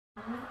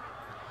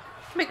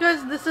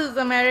Because this is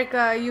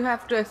America, you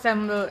have to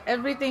assemble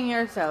everything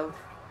yourself,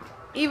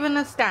 even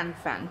a stand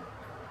fan.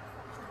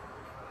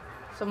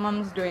 So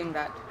mom's doing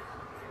that.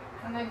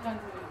 And I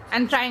can't do it.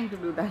 And trying to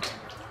do that.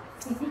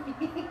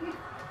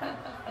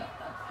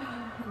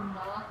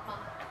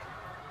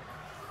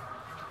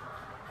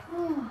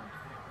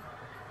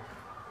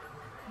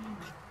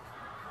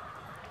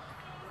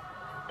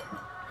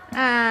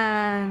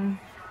 And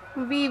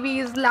Vivi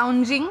is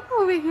lounging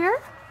over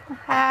here.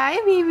 Hi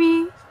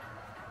Vivi.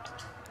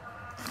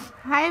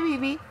 Hi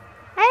Vivi.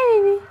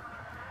 Hi Vivi.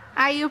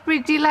 Are you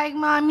pretty like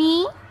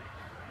mommy?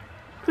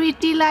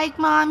 Pretty like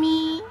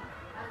mommy?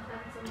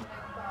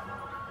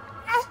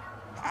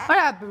 What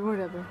happened? What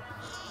happened?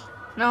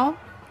 No?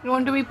 You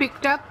want to be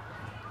picked up?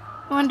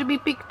 You want to be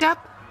picked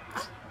up?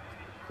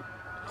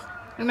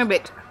 In a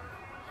bit.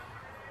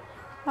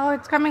 Oh,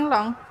 it's coming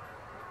along.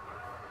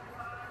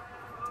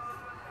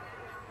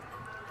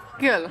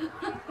 Girl.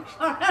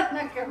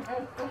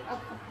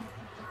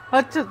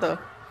 What's it though?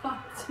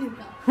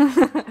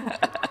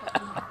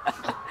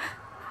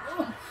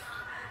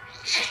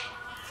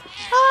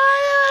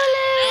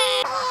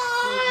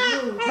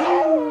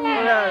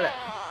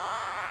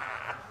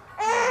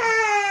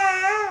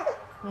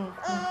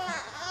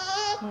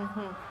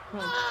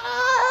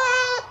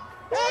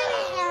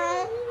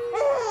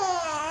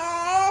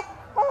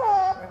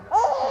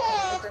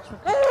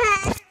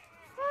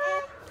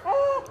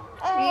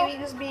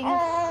 Baby is being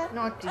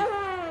naughty.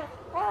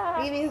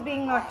 Baby is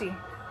being naughty.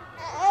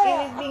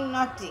 Baby is being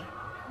naughty.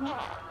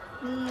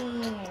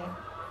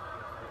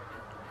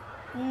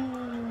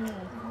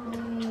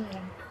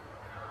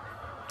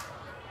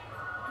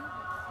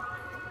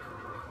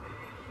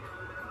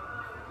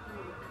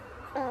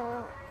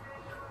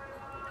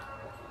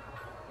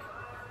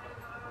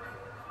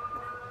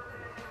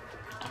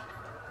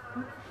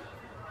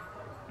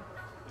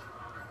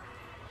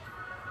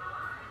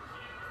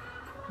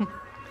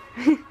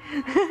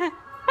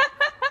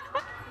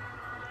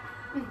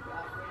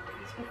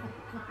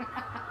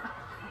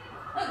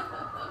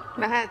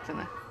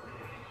 Bahatna.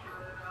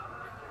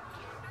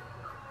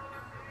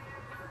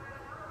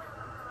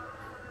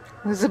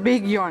 It's a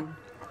big yawn.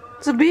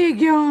 It's a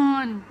big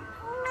yawn.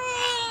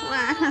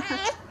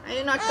 Are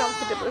you not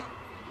comfortable?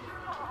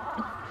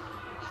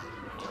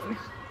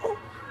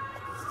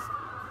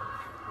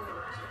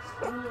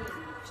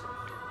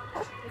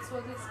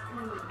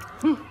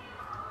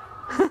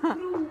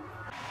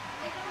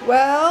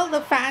 Well,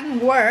 the fan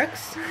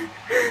works,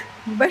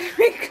 but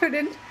we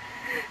couldn't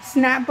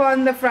snap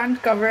on the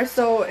front cover,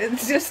 so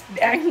it's just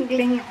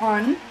dangling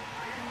on.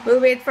 We'll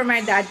wait for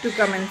my dad to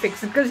come and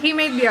fix it because he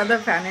made the other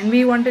fan and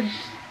we wanted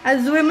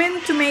as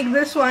women to make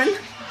this one,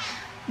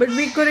 but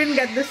we couldn't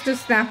get this to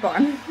snap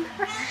on.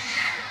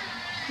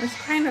 It's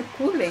kind of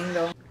cooling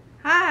though.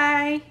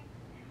 Hi!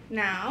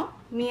 Now,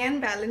 me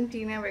and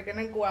Valentina, we're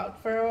gonna go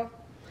out for a,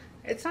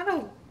 it's not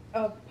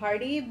a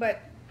party,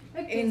 but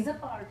It's a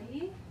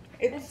party.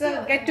 it's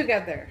a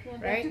get-together,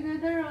 right?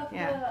 Get-together of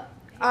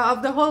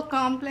Of the whole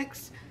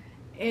complex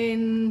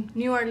in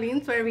New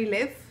Orleans where we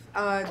live,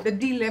 the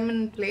D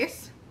Lemon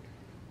place.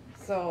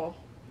 So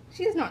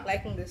she's not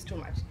liking this too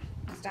much.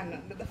 Stand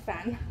under the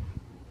fan.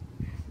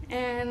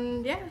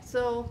 And yeah,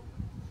 so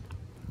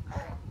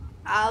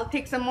I'll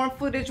take some more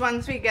footage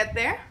once we get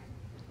there.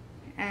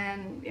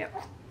 And yeah.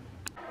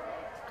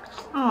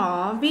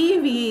 Aw,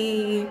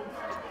 Vivi.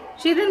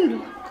 She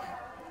didn't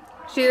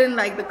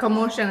like the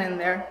commotion in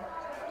there.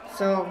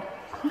 So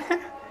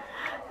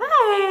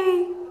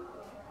hi.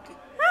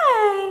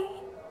 Hi.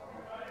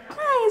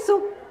 Hi.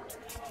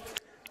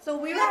 So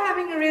we were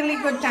having a really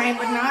good time,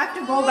 but now I have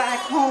to go back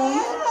home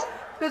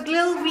because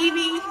little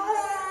Vivi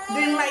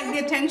didn't like the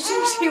attention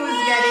she was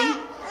getting.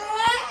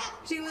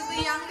 She was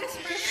the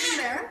youngest person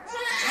there.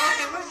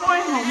 Okay, we're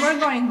going home. We're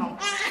going home.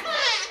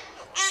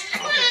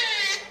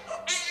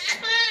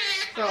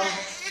 So,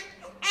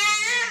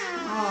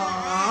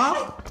 aww.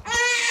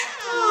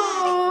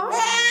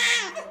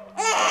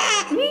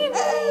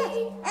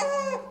 Vivi.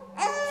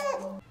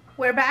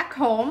 We're back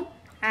home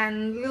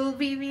and little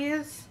Vivi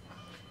is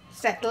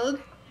settled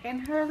in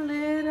her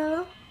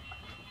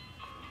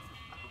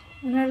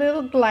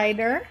little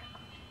glider.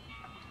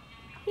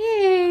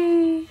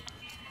 Yay!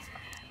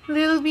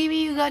 Little Vivi,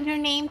 you got your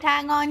name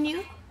tag on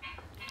you?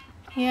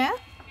 Yeah?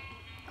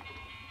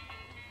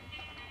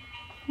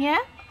 Yeah?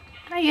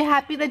 Are you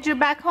happy that you're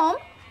back home?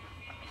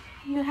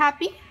 You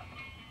happy?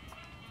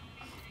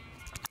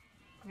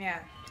 Yeah.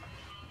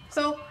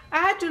 So I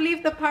had to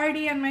leave the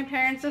party and my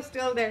parents are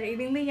still there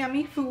eating the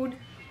yummy food.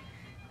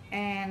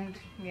 And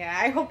yeah,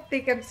 I hope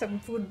they get some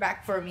food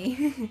back for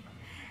me.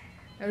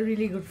 A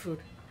really good food.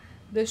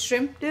 The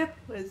shrimp dip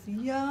was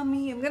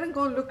yummy. I'm gonna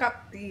go look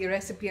up the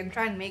recipe and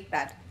try and make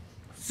that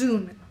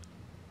soon.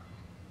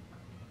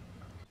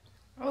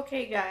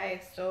 Okay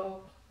guys,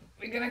 so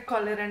we're gonna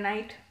call it a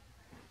night.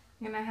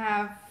 I'm gonna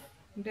have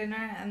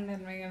dinner and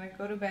then we're gonna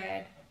go to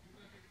bed.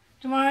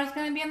 Tomorrow's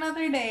gonna be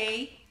another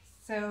day,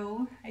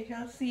 so I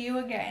shall see you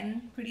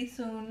again pretty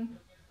soon.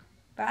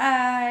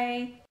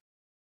 Bye!